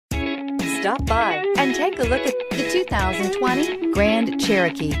stop by and take a look at the 2020 Grand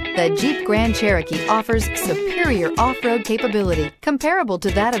Cherokee. The Jeep Grand Cherokee offers superior off-road capability comparable to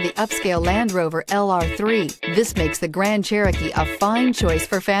that of the upscale Land Rover LR3. This makes the Grand Cherokee a fine choice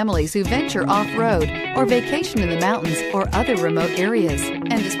for families who venture off-road or vacation in the mountains or other remote areas,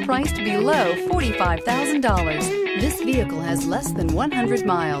 and is priced below $45,000. This vehicle has less than 100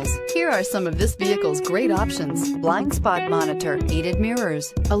 miles. Here are some of this vehicle's great options: blind spot monitor, heated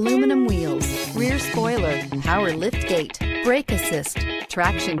mirrors, aluminum wheels, rear spoiler, power lift gate, brake assist,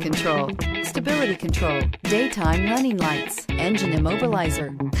 traction control, stability control, daytime running lights, engine immobilizer.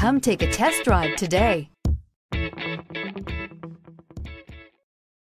 Come take a test drive today.